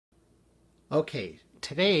Okay,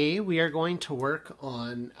 today we are going to work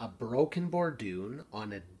on a broken Bordun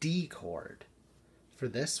on a D chord. For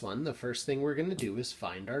this one, the first thing we're going to do is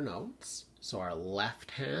find our notes. So our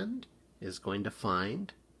left hand is going to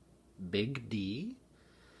find big D,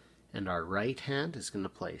 and our right hand is going to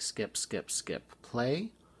play skip, skip, skip,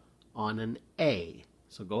 play on an A.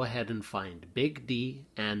 So go ahead and find big D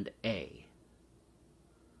and A.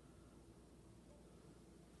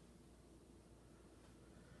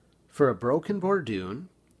 For a broken Bordun,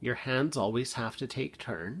 your hands always have to take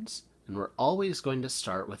turns, and we're always going to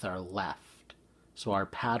start with our left. So our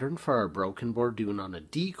pattern for our broken Bordun on a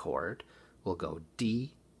D chord will go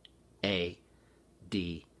D, A,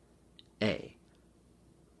 D, A.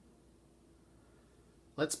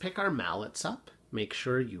 Let's pick our mallets up. Make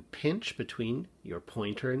sure you pinch between your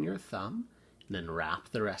pointer and your thumb, and then wrap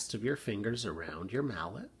the rest of your fingers around your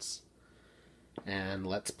mallets. And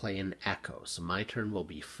let's play an echo. So my turn will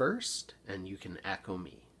be first, and you can echo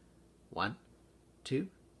me. 1, 2,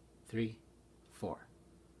 3, 4.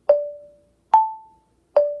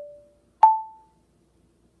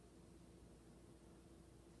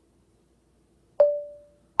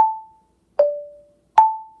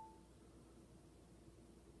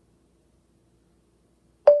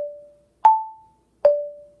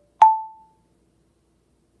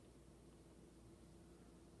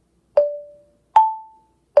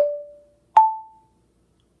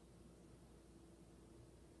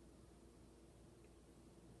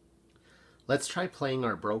 Let's try playing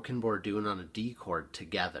our broken Bordun on a D chord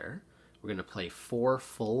together. We're going to play 4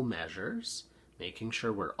 full measures, making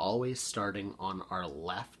sure we're always starting on our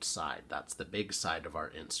left side. That's the big side of our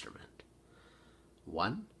instrument.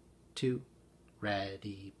 1, 2,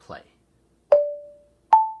 ready, play.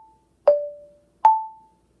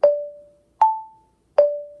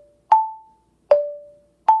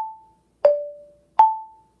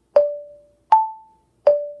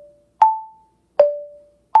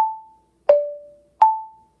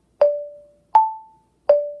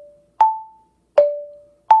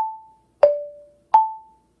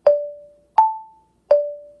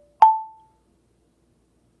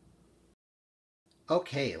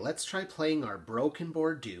 Okay, let's try playing our broken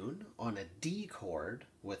Bordun on a D chord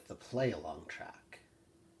with the play-along track.